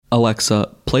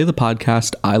Alexa, play the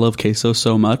podcast I Love Queso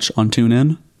So Much on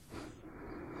TuneIn.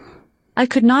 I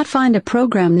could not find a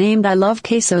program named I Love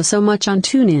Queso So Much on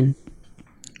TuneIn.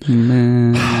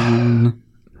 Man.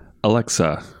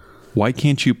 Alexa, why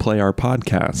can't you play our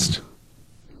podcast?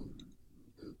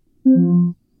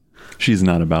 She's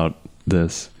not about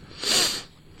this.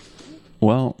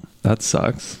 Well, that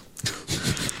sucks.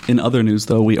 In other news,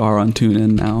 though, we are on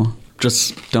TuneIn now.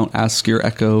 Just don't ask your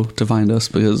Echo to find us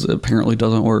because it apparently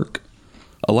doesn't work.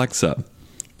 Alexa,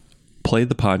 play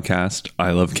the podcast I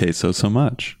Love Queso So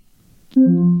Much.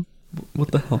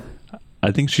 What the hell? I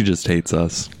think she just hates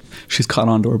us. She's caught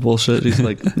on to our bullshit. She's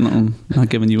like, no, not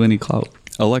giving you any clout.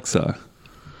 Alexa,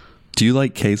 do you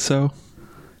like queso?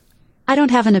 I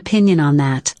don't have an opinion on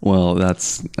that. Well,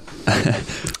 that's...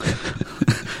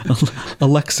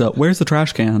 Alexa, where's the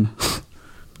trash can?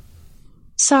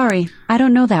 Sorry, I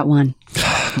don't know that one.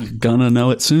 Gonna know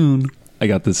it soon. I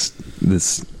got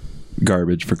this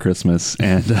garbage for Christmas,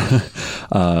 and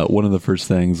one of the first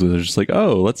things was just like,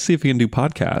 oh, let's see if we can do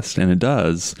podcast, and it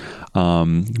does,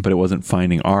 but it wasn't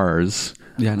finding ours.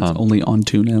 Yeah, and it's only on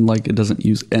TuneIn. Like, it doesn't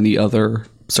use any other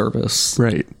service.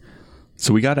 Right.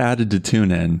 So we got added to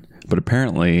TuneIn, but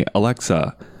apparently,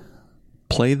 Alexa,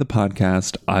 play the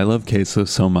podcast I Love Queso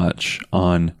So Much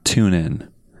on TuneIn.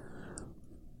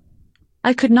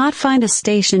 I could not find a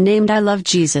station named I Love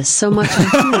Jesus So Much on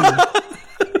TuneIn.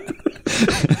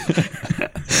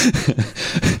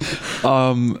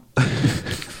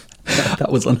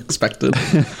 That was unexpected.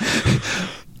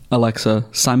 Alexa,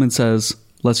 Simon says,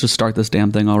 let's just start this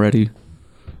damn thing already.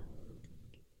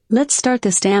 Let's start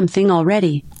this damn thing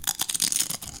already.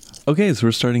 Okay, so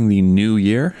we're starting the new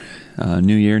year.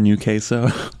 New year, new queso.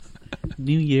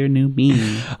 New year, new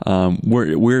me.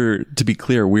 We're to be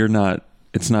clear, we're not.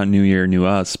 It's not new year, new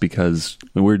us, because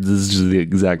this is just the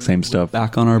exact same stuff.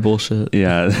 Back on our bullshit.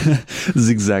 Yeah, this is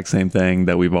the exact same thing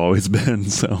that we've always been.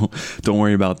 So don't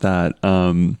worry about that.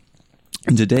 And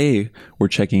today we're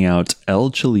checking out El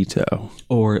Chilito,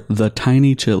 Or the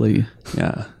tiny chili.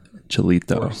 Yeah,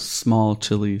 Chilito, Or small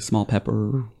chili, small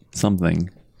pepper. something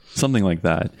like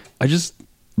that.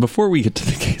 Before we get to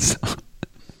the queso,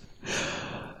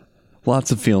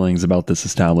 lots of feelings about this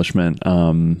establishment.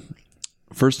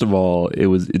 First of all,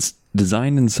 it's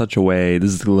designed in such a way.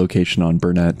 This is the location on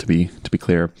Burnett, to be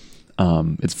clear.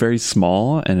 It's very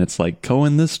small, and it's like go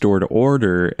in this door to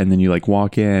order, and then you like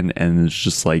walk in, and it's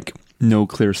just like no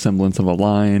clear semblance of a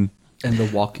line. And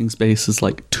the walking space is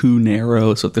like too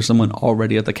narrow. So if there's someone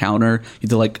already at the counter, you have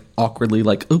to like awkwardly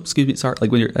like, oops, excuse me, sorry.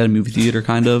 Like when you're at a movie theater,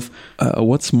 kind of.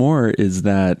 What's more is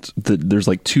that there's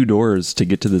like two doors to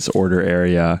get to this order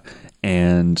area.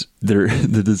 And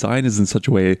the design is in such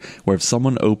a way where if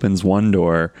someone opens one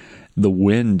door, the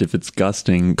wind, if it's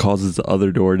gusting, causes the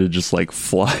other door to just like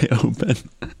fly open.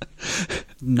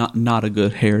 Not a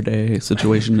good hair day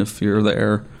situation if you're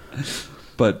there.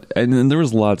 And then there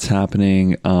was lots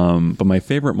happening. But my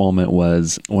favorite moment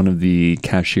was one of the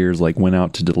cashiers like went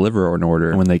out to deliver an order.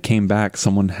 And when they came back,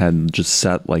 someone had just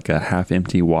set like a half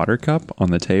empty water cup on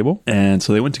the table. And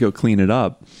so they went to go clean it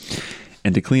up.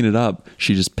 And to clean it up,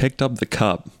 she just picked up the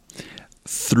cup,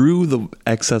 threw the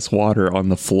excess water on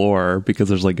the floor because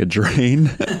there's like a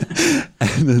drain,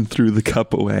 and then threw the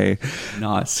cup away.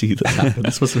 Not see this happen.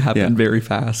 This must have happened very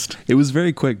fast. It was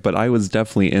very quick, but I was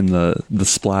definitely in the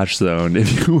splash zone,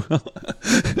 if you will.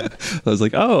 I was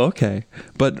like, oh, okay.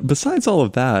 But besides all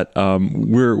of that,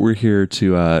 we're here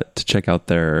to check out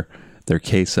their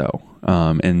queso,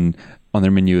 and on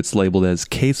their menu, it's labeled as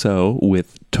queso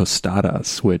with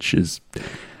tostadas, which is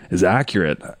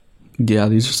accurate. Yeah,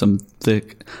 these are some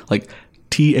thick, like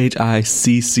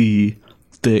THICC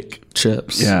thick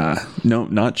chips. Yeah, no,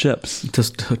 not chips.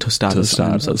 Tostadas.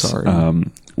 I'm so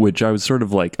sorry. Which I was sort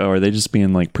of like, oh, are they just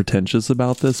being like pretentious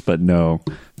about this? But no,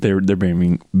 they're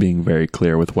being very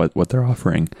clear with what they're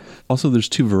offering. Also, there's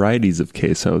two varieties of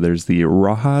queso. There's the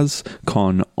Rojas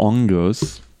con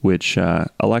hongos, which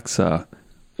Alexa,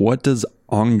 what does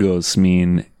hongos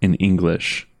mean in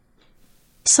English?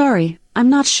 Sorry,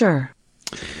 I'm not sure.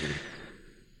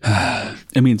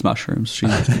 It means mushrooms.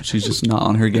 She's just not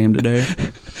on her game today.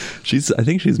 I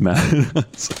think she's mad at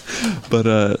us.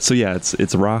 But so yeah,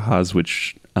 it's Rajas,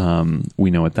 which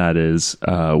we know what that is,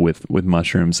 with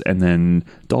mushrooms. And then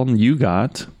Dalton, you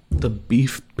got the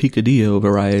beef picadillo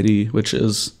variety, which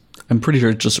is, I'm pretty sure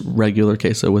it's just regular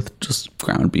queso with just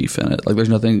ground beef in it. Like there's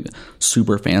nothing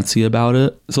super fancy about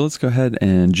it. So let's go ahead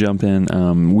and jump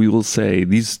in. We will say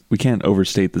we can't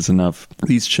overstate this enough.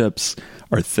 These chips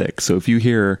are thick. So if you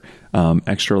hear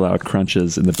extra loud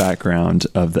crunches in the background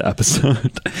of the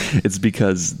episode, it's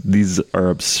because these are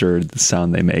absurd, the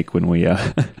sound they make when we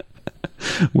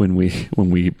when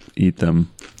we eat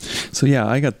them. So yeah,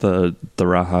 I got the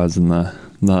rajas and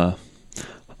the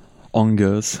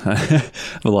ongos. I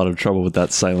have a lot of trouble with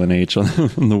that silent H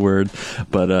on the word,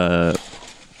 but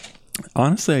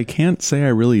honestly, I can't say I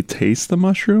really taste the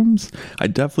mushrooms. I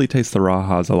definitely taste the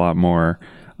rajas a lot more,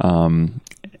 and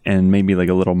maybe like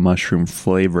a little mushroom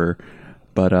flavor.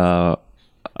 But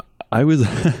I was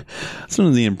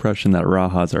under the impression that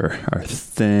rajas are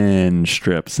thin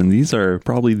strips, and these are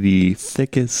probably the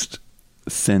thickest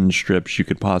thin strips you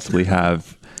could possibly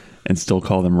have and still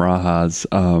call them rajas.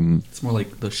 It's more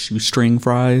like the shoestring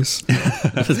fries.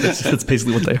 That's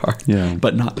basically what they are. Yeah.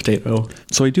 But not potato.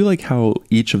 So I do like how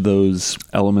each of those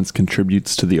elements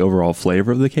contributes to the overall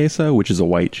flavor of the queso, which is a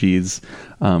white cheese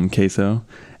queso.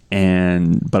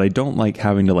 But I don't like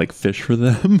having to like fish for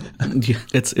them. Yeah,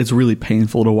 it's really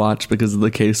painful to watch because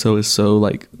the queso is so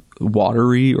like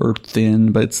watery or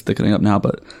thin, but it's thickening up now.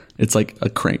 But it's like a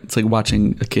crane. It's like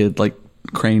watching a kid like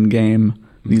crane game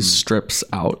these strips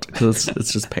out because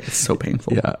it's so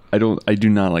painful. Yeah, I do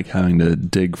not like having to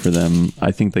dig for them.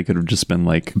 I think they could have just been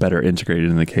like better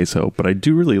integrated in the queso. But I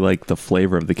do really like the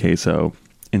flavor of the queso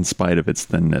in spite of its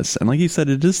thinness. And like you said,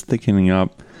 it is thickening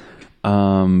up.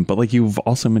 But like you've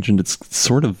also mentioned, it's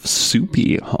sort of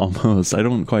soupy almost. I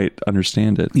don't quite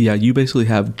understand it. Yeah, you basically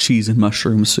have cheese and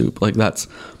mushroom soup. Like that's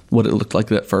what it looked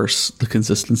like at first. The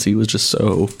consistency was just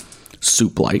so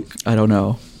soup-like. I don't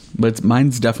know. But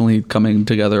mine's definitely coming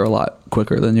together a lot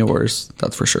quicker than yours.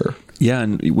 That's for sure. Yeah,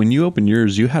 and when you opened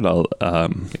yours, you had a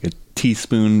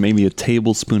teaspoon, maybe a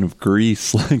tablespoon of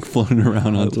grease like floating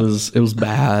around on it. It was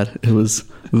bad. It was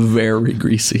very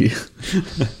greasy.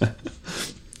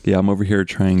 Yeah, I'm over here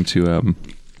trying to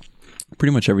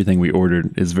pretty much everything we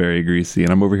ordered is very greasy,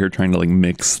 and I'm over here trying to like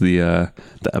mix the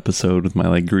episode with my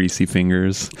like greasy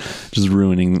fingers, just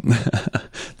ruining the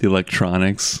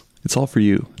electronics. It's all for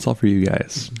you. It's all for you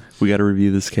guys. We got to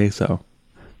review this queso.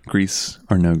 Grease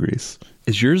or no grease.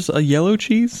 Is yours a yellow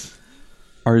cheese?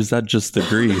 Or is that just the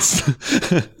grease?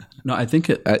 No, I think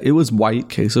it was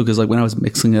white queso because like when I was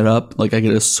mixing it up, like I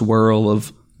get a swirl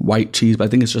of white cheese, but I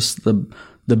think it's just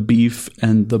the beef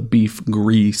and the beef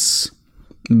grease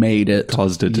made it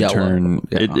caused it to yellow. Turn.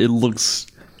 Yeah. It looks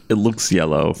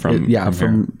yellow from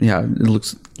it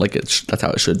looks like that's how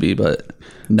it should be, but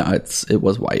no, it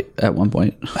was white at one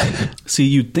point. See,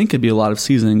 you'd think it'd be a lot of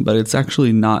seasoning, but it's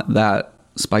actually not that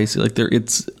spicy. Like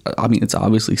it's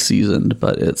obviously seasoned,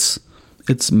 but it's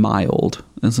mild.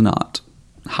 It's not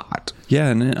hot. Yeah,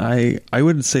 and I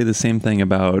would say the same thing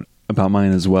about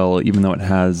mine as well. Even though it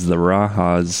has the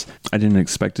rajas, I didn't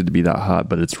expect it to be that hot,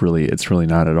 but it's really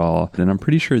not at all. And I'm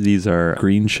pretty sure these are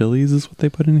green chilies is what they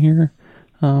put in here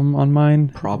on mine,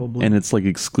 probably. And it's like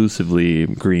exclusively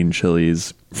green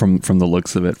chilies from the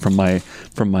looks of it. From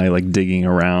my like digging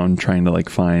around trying to like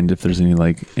find if there's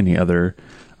any other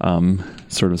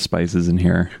sort of spices in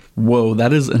here. Whoa,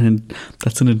 that's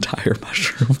an entire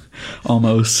mushroom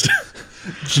almost.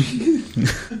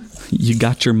 You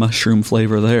got your mushroom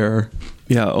flavor there.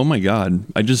 Yeah, oh my god.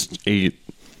 I just ate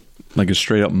like a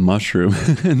straight up mushroom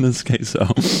in this queso.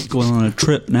 Going on a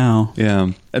trip now.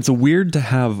 Yeah. It's weird to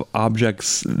have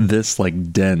objects this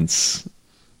like dense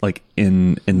like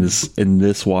in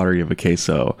this watery of a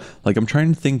queso. Like I'm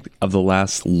trying to think of the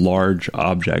last large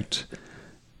object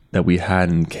that we had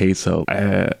in queso.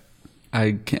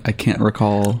 I can't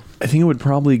recall. I think it would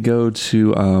probably go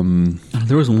to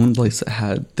there was one place that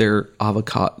had their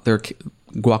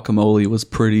guacamole was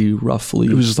pretty roughly.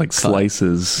 It was just like cut.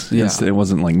 Slices. Yeah. It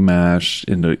wasn't like mashed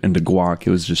into guac.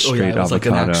 It was just straight it was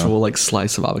avocado. like an actual like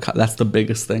slice of avocado. That's the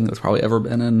biggest thing that's probably ever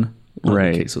been in one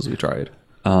of the quesos we tried.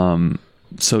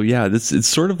 So yeah, it's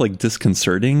sort of like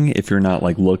disconcerting if you're not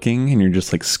like looking and you're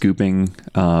just like scooping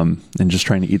and just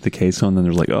trying to eat the queso, and then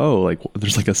there's like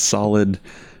there's like a solid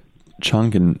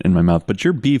chunk in my mouth. But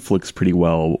your beef looks pretty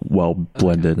well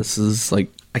blended. This is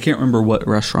like, I can't remember what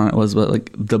restaurant it was, but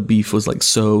like the beef was like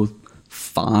so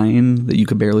fine that you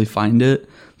could barely find it.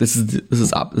 This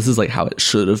is like how it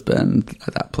should have been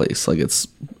at that place. Like it's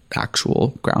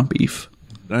actual ground beef.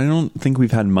 I don't think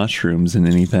we've had mushrooms in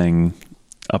anything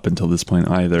up until this point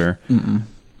either.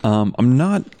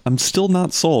 I'm still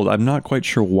not sold. I'm not quite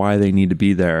sure why they need to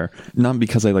be there. Not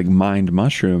because I like mind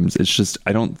mushrooms. It's just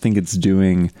I don't think it's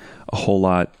doing a whole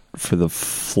lot for the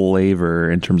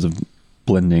flavor in terms of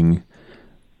blending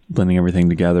everything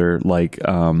together. Like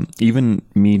even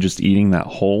me just eating that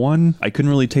whole one, I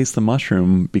couldn't really taste the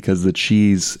mushroom because the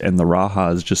cheese and the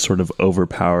rajas just sort of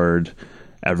overpowered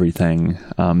everything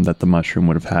that the mushroom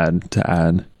would have had to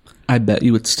add. I bet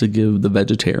you it's to give the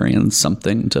vegetarians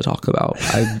something to talk about.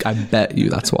 I bet you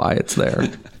that's why it's there.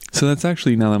 So that's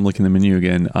actually, now that I'm looking at the menu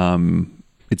again,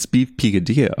 It's beef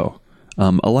picadillo.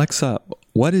 Alexa,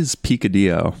 what is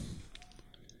picadillo?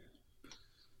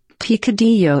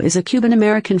 Picadillo is a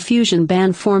Cuban-American fusion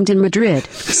band formed in Madrid,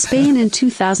 Spain in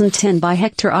 2010 by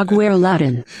Hector Aguero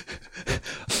Latin.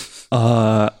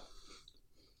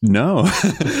 No.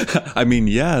 I mean,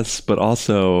 yes, but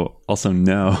also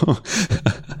no.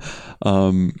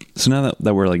 So now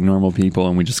that we're like normal people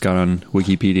and we just got on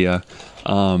Wikipedia,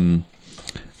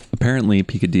 apparently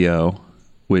picadillo,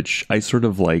 which I sort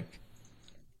of like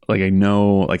I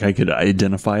know, like I could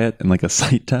identify it in like a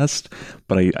sight test,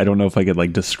 but I don't know if I could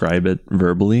like describe it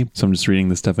verbally. So I'm just reading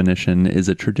this definition: is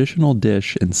a traditional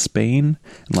dish in Spain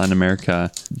and Latin America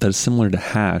that is similar to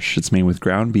hash. It's made with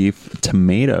ground beef,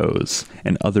 tomatoes,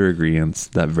 and other ingredients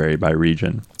that vary by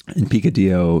region. And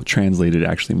picadillo translated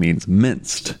actually means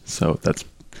minced. So that's,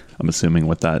 I'm assuming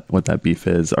what that beef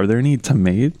is. Are there any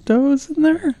tomatoes in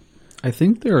there? I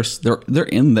think they're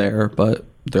in there, but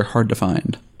they're hard to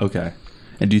find. Okay.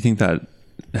 And do you think that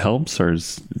helps, or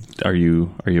are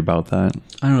you about that?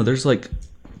 I don't know. There's like,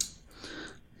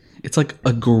 it's like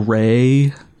a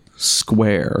gray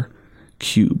square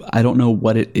cube. I don't know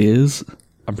what it is.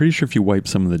 I'm pretty sure if you wipe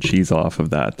some of the cheese off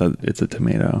of that it's a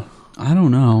tomato. I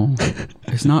don't know.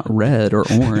 It's not red or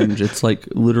orange. It's like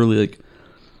literally like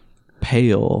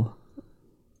pale.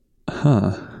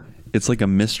 Huh. It's like a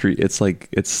mystery. It's like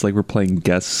we're playing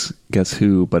guess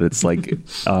who, but it's like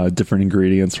different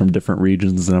ingredients from different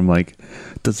regions. And I'm like,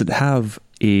 does it have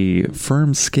a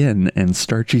firm skin and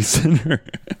starchy center?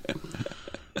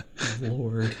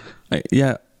 Lord.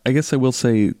 I guess I will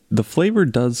say the flavor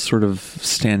does sort of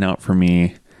stand out for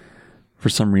me for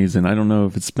some reason. I don't know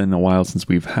if it's been a while since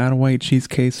we've had a white cheese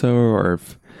queso, or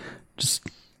if just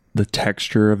the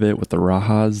texture of it with the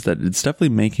rajas, that it's definitely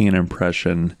making an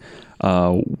impression.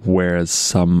 Whereas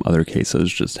some other quesos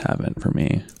just haven't for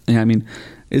me. Yeah, I mean,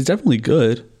 it's definitely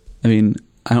good. I mean,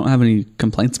 I don't have any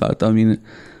complaints about it though. I mean,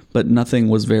 but nothing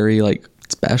was very like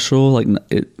special. Like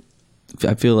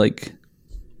I feel like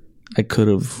I could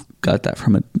have got that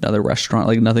from another restaurant.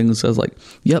 Like nothing says like,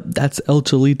 yep, that's El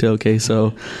Chilito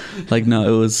queso. Like no,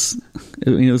 it was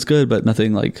good, but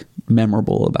nothing like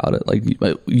memorable about it. Like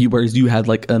whereas you had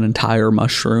like an entire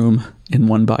mushroom in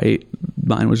one bite,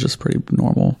 mine was just pretty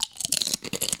normal.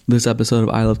 This episode of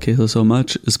I Love Queso So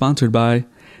Much is sponsored by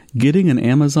getting an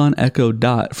Amazon Echo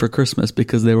Dot for Christmas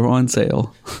because they were on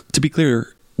sale. To be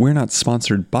clear, we're not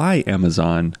sponsored by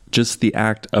Amazon, just the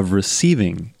act of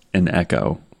receiving an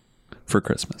Echo for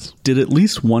Christmas. Did at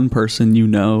least one person you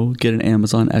know get an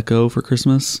Amazon Echo for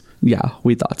Christmas? Yeah,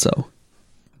 we thought so.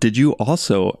 Did you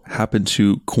also happen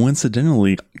to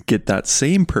coincidentally get that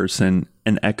same person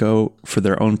an Echo for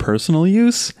their own personal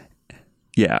use?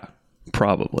 Yeah,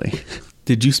 probably.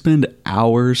 Did you spend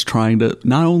hours trying to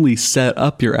not only set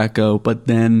up your Echo, but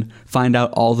then find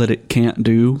out all that it can't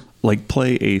do? Like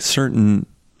play a certain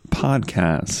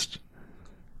podcast.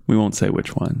 We won't say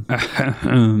which one.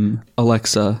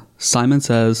 Alexa, Simon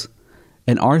says,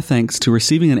 and our thanks to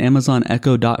receiving an Amazon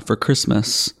Echo Dot for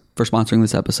Christmas for sponsoring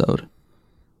this episode.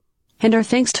 And our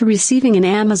thanks to receiving an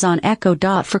Amazon Echo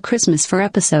Dot for Christmas for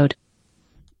episode.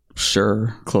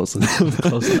 Sure. Close enough.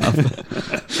 Close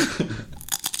enough.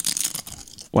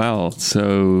 Wow,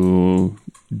 so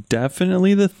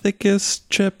definitely the thickest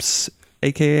chips,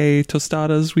 aka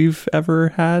tostadas, we've ever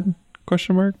had?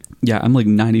 Question mark? Yeah, I'm like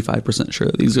 95% sure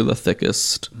these are the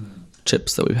thickest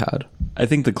chips that we've had. I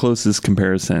think the closest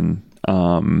comparison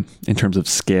in terms of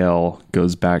scale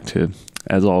goes back to,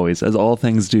 as always, as all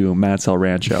things do, Matt's El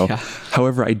Rancho. Yeah.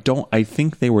 However, I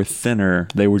think they were thinner.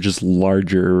 They were just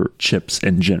larger chips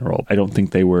in general. I don't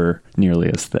think they were nearly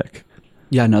as thick.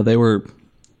 Yeah, no, they were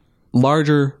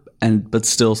larger but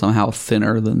still somehow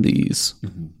thinner than these.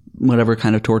 Mm-hmm. Whatever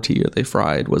kind of tortilla they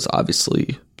fried was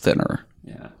obviously thinner.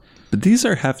 Yeah. But these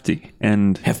are hefty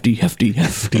and hefty.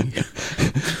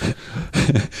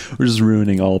 We're just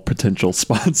ruining all potential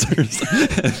sponsors.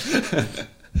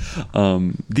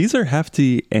 These are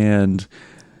hefty, and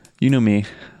you know me,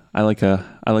 I like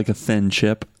a thin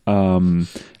chip.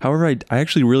 However, I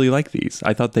actually really like these.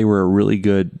 I thought they were really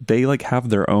good. They like have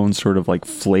their own sort of like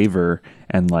flavor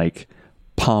and like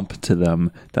pomp to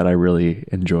them that I really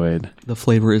enjoyed. The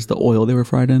flavor is the oil they were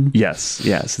fried in? Yes,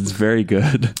 it's very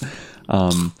good.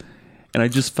 And I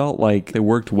just felt like they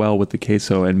worked well with the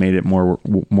queso and made it more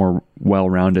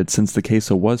well-rounded. Since the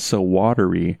queso was so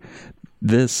watery,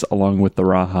 this, along with the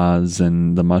rajas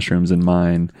and the mushrooms in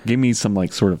mine, gave me some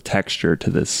like sort of texture to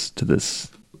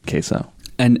this queso.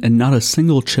 And not a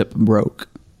single chip broke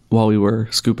while we were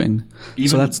scooping.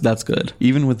 So that's good.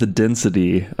 Even with the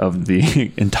density of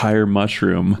the entire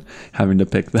mushroom, having to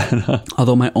pick that up.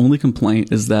 Although my only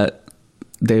complaint is that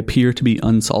they appear to be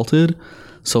unsalted.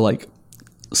 So like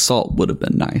salt would have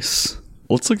been nice.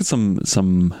 Let's look at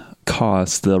some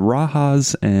costs. The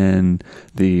rajas and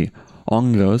the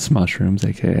hongos mushrooms,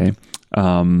 aka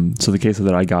so the queso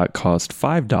that I got cost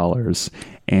 $5,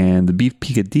 and the beef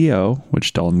picadillo,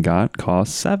 which Dalton got,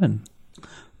 cost $7.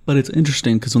 But it's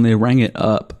interesting because when they rang it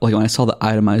up, like when I saw the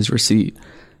itemized receipt,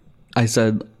 I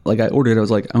said, like I ordered, I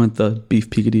was like, I want the beef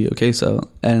picadillo queso,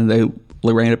 and they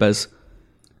rang it up as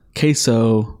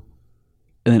queso,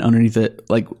 and then underneath it,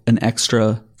 like an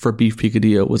extra for beef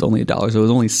picadillo was only $1, so it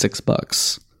was only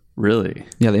 $6. Really?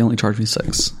 Yeah, they only charged me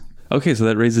 $6. Okay, so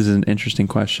that raises an interesting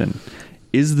question.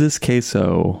 Is this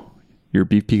queso, your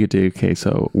beef picadillo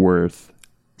queso, worth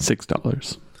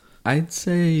 $6? I'd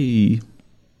say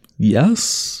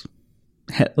yes,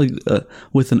 like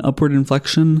with an upward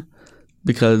inflection,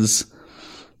 because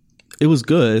it was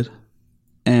good,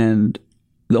 and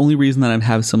the only reason that I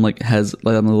have some I'm a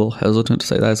little hesitant to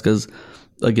say that is because,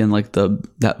 again, like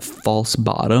that false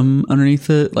bottom underneath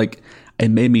it, like it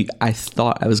made me, I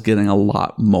thought I was getting a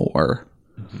lot more.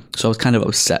 So I was kind of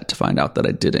upset to find out that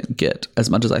I didn't get as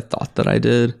much as I thought that I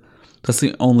did. That's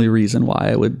the only reason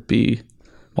why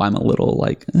I'm a little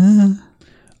like,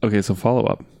 Okay, so follow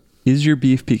up. Is your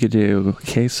beef picadillo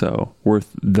queso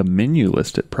worth the menu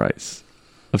listed price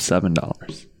of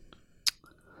 $7?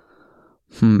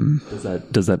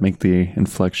 Does that make the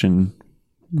inflection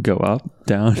go up,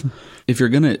 down? If you're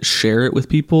going to share it with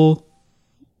people,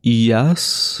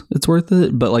 yes, it's worth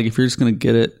it. But like if you're just going to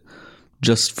get it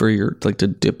just for your, like, to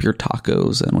dip your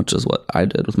tacos in, which is what I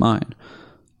did with mine,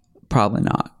 probably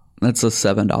not. That's a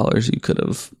 $7 you could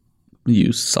have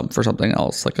used for something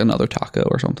else, like another taco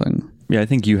or something. Yeah, I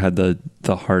think you had the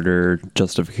harder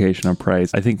justification of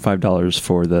price. I think $5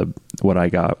 for what I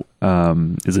got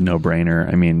is a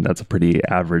no-brainer. I mean, that's a pretty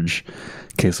average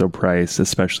queso price,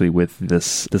 especially with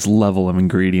this level of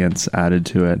ingredients added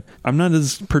to it. I'm not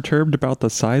as perturbed about the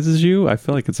size as you. I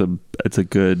feel like it's a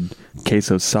good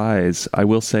queso size. I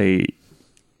will say,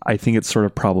 I think it's sort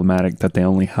of problematic that they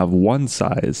only have one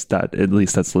size, that at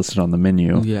least that's listed on the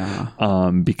menu.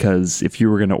 Yeah. Because if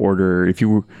you were going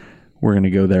to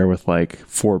go there with like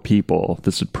 4 people,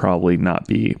 this would probably not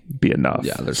be enough.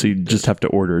 Yeah. So you just have to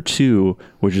order 2,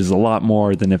 which is a lot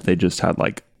more than if they just had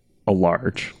like a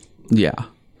large. Yeah.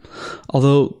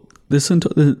 Although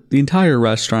the entire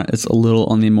restaurant is a little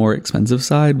on the more expensive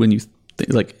side when you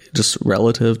think, like, just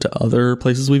relative to other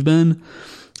places we've been.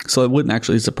 So it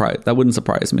wouldn't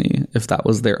surprise me if that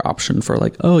was their option for,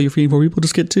 like, oh, you're feeding 4 people,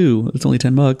 just get 2. It's only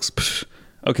 $10. Psh.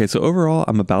 Okay, so overall,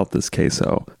 I'm about this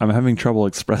queso. I'm having trouble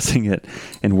expressing it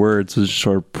in words, which is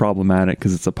sort of problematic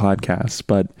because it's a podcast.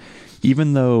 But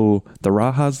even though the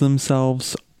rajas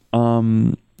themselves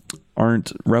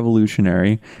aren't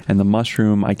revolutionary, and the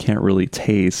mushroom I can't really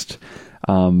taste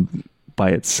by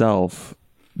itself,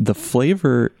 the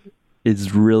flavor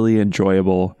is really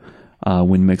enjoyable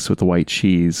when mixed with the white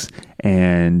cheese.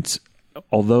 And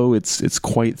although it's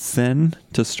quite thin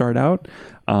to start out,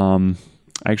 I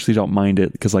actually don't mind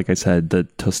it because, like I said, the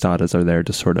tostadas are there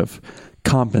to sort of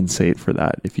compensate for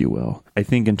that, if you will. I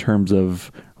think in terms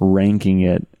of ranking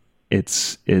it, it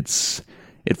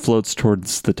floats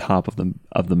towards the top of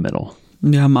the middle.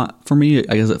 Yeah, for me,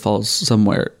 I guess it falls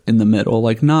somewhere in the middle,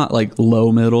 like not like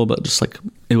low middle, but just like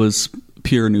it was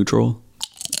pure neutral.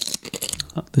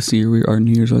 This year, our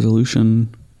New Year's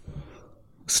resolution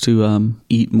is to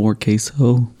eat more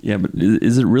queso. Yeah, but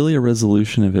is it really a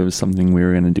resolution if it was something we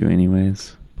were going to do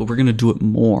anyways? But we're going to do it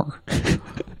more.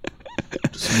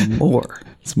 Just more.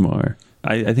 It's more.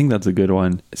 I think that's a good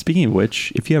one. Speaking of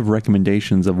which, if you have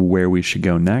recommendations of where we should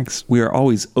go next, we are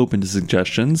always open to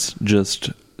suggestions.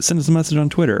 Just send us a message on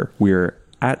Twitter. We're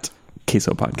at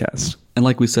Queso Podcast. And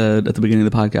like we said at the beginning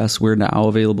of the podcast, we're now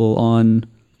available on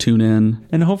TuneIn.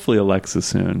 And hopefully Alexa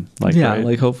soon. Like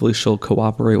hopefully she'll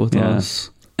cooperate with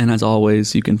us. And as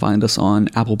always, you can find us on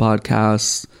Apple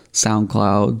Podcasts,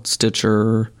 SoundCloud,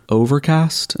 Stitcher,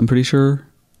 Overcast, I'm pretty sure.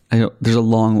 There's a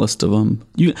long list of them.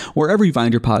 Wherever you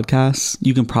find your podcasts,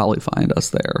 you can probably find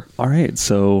us there. All right.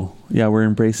 So, yeah, we're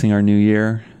embracing our new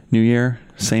year. New year,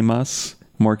 same us,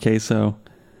 more queso,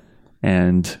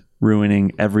 and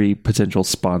ruining every potential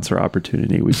sponsor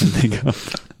opportunity we can think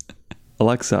of.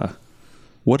 Alexa,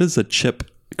 what does a chip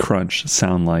crunch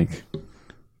sound like?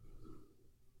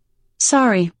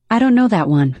 Sorry, I don't know that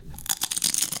one.